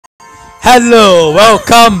Hello,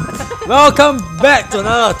 welcome back to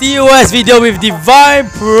another TOS video with Divine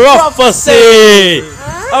Prophecy.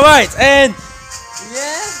 Alright, and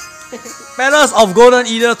Palace of Golden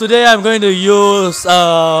Eden. Today I'm going to use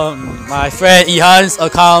my friend Ihan's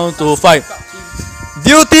account to fight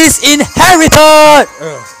Duties Inherited.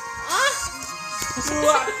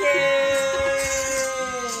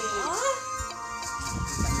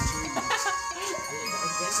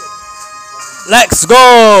 Let's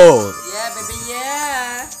go! Yeah, baby,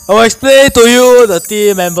 yeah! I will explain to you the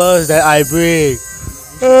team members that I bring.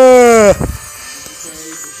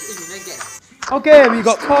 Okay, we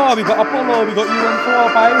got Thor, we got Apollo, we got Even Thor,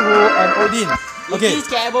 Pyro, and Odin. Okay. If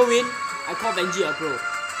this can ever win, I call Benji a pro.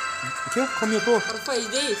 Okay, call me a pro. What the fuck is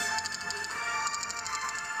this?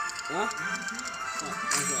 Huh?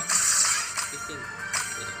 What? This thing.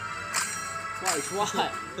 What is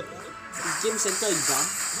what? Is Game Center exam?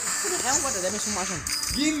 What the hell? What the damage so much?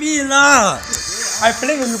 Give me lah! I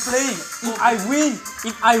playing or you playing? If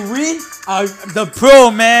I win, I'm the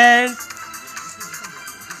pro, man.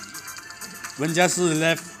 人家是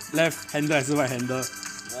left hander 还是 right hander？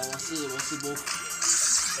 我是 both。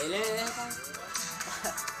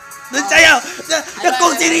人家要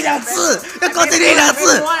攻击你2次，要攻击你2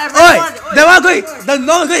次。喂 ，that one 可以 ，the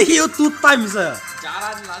no 可以 hit you 2 times。假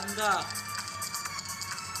烂的。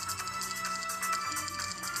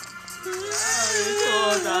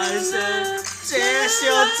我大声接受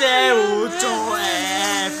这无助的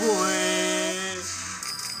陪，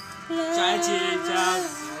在街上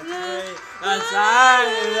在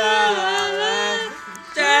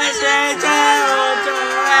这些这无助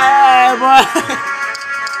的陪。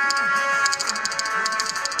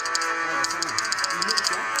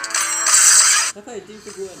他可以第一个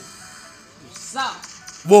滚，上。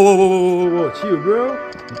Whoa, chill, bro.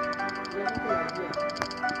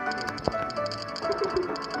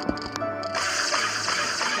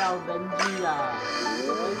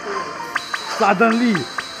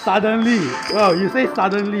 Suddenly. Wow, you say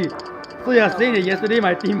suddenly. So you're saying that yesterday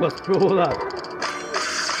my team was pro lah.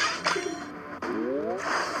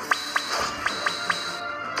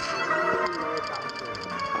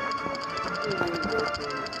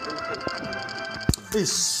 Hey,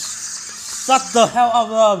 shut the hell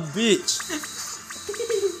up, bitch.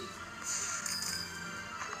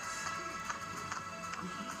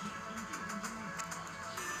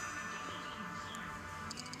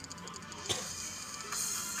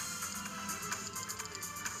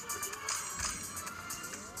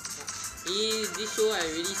 This show I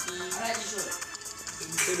already see. I like this show.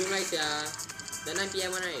 So don't like the 9 PM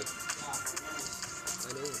one, right? Yeah.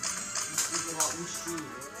 I know. It's about mystery.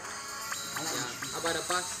 Yeah. About the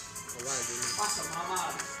past. Or what? I don't know. Past of Mama.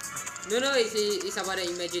 No, it's about the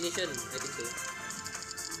imagination. I think so.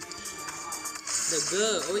 The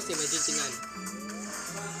girl always imagine things.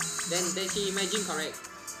 Then she imagine correct.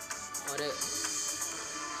 Or the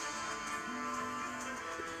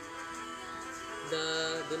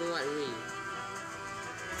don't know what really.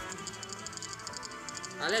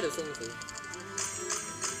 I like the song too.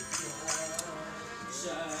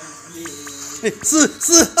 Hey, 是。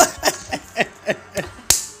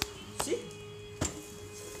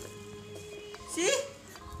See?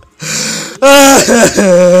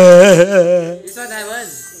 This one diamond.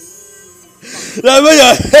 Diamond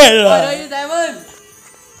your head lah. Why don't you diamond?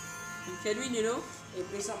 You can win, you know. Hey,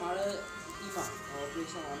 play some other team or play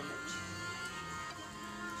some other match.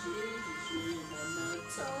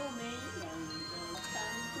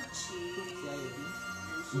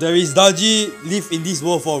 There is Daji live in this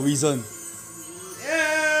world for a reason.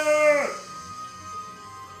 Yeah.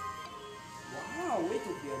 Wow, way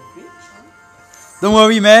to be a bitch, huh? Don't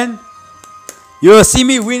worry, man. You will see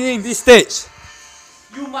me winning this stage.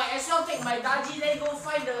 You might as well take my Daji then go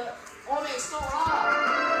find the Omex store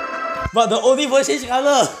lah. But the only will change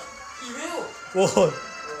color. He will. Whoa.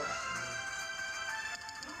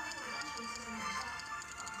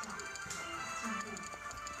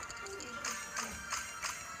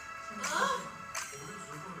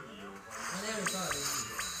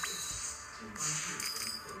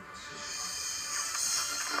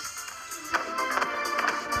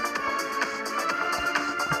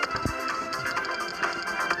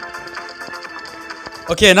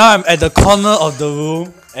 Okay, now I'm at the corner of the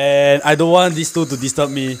room and I don't want these two to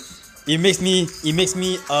disturb me. It makes me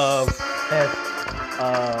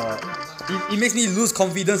lose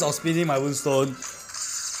confidence of spinning my woundstone.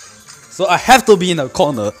 So I have to be in the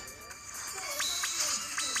corner.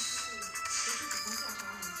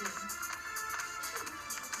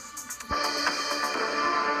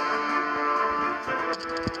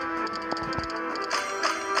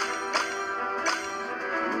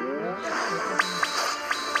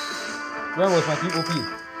 When was my team OP?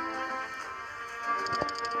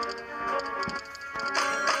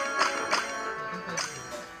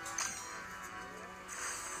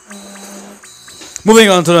 Moving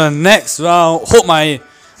on to the next round. I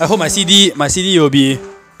hope my CD will be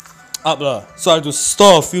up lah. So I have to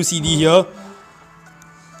store a few CD here.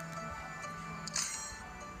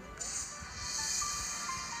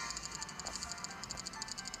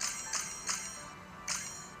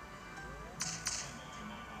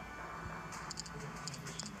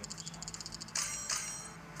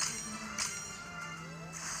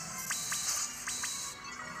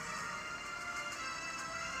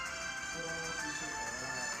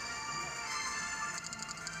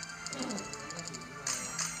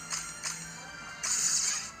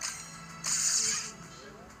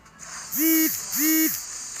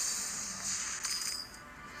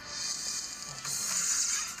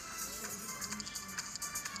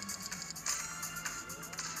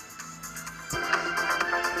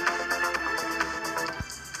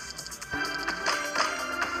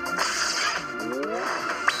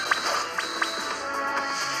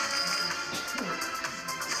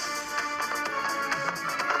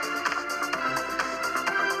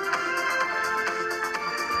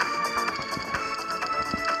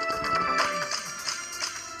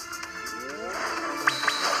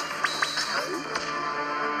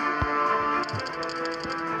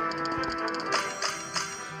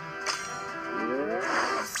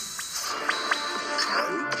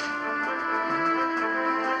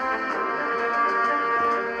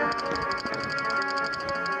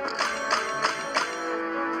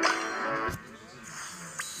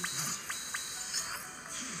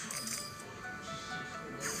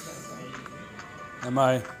 Am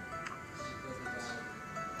I?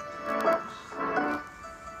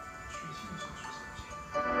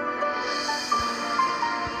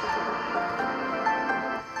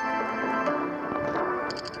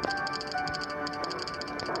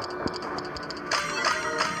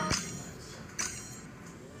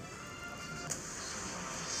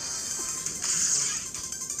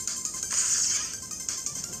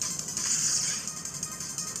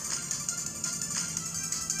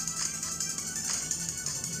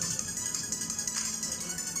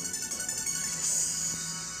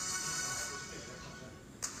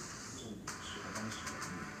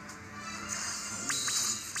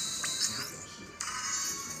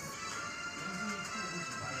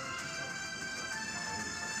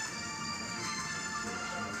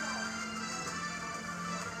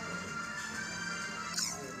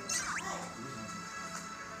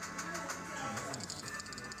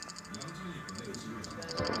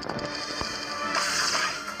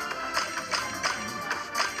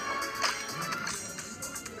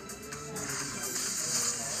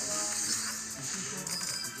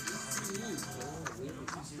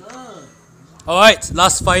 Alright,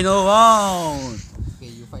 last final round. Okay,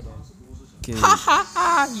 you fight that. Okay.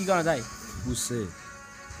 Hahaha, you gonna die. Who say?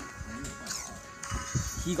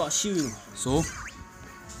 He got shield. So?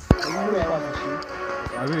 I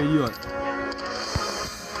I read you what?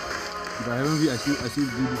 If I haven't read, I still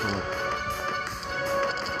do this or what?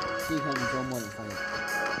 So you can draw more than 5.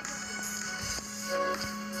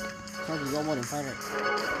 Can't you draw more than 5, right?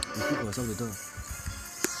 You keep yourself later.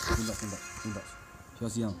 Stand up.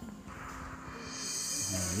 Just young.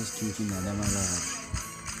 Just kill him lah, never mind lah.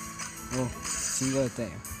 Oh, single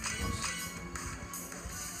attack.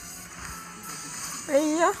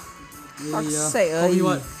 Hey ya. Fuck's sake, Call me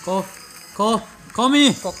what? Call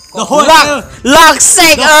me! The whole luck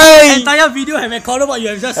sake entire video have recorded what you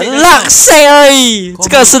have just said. luck sake 这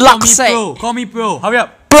个是 luck sake. Call me bro, hurry up.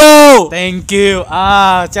 Bro! Thank you.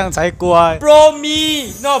 啊，这样才乖。Bro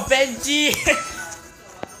me, not Benji.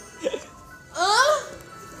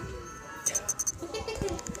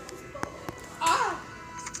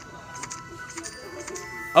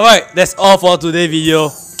 Alright, that's all for today's video.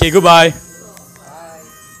 Okay, goodbye.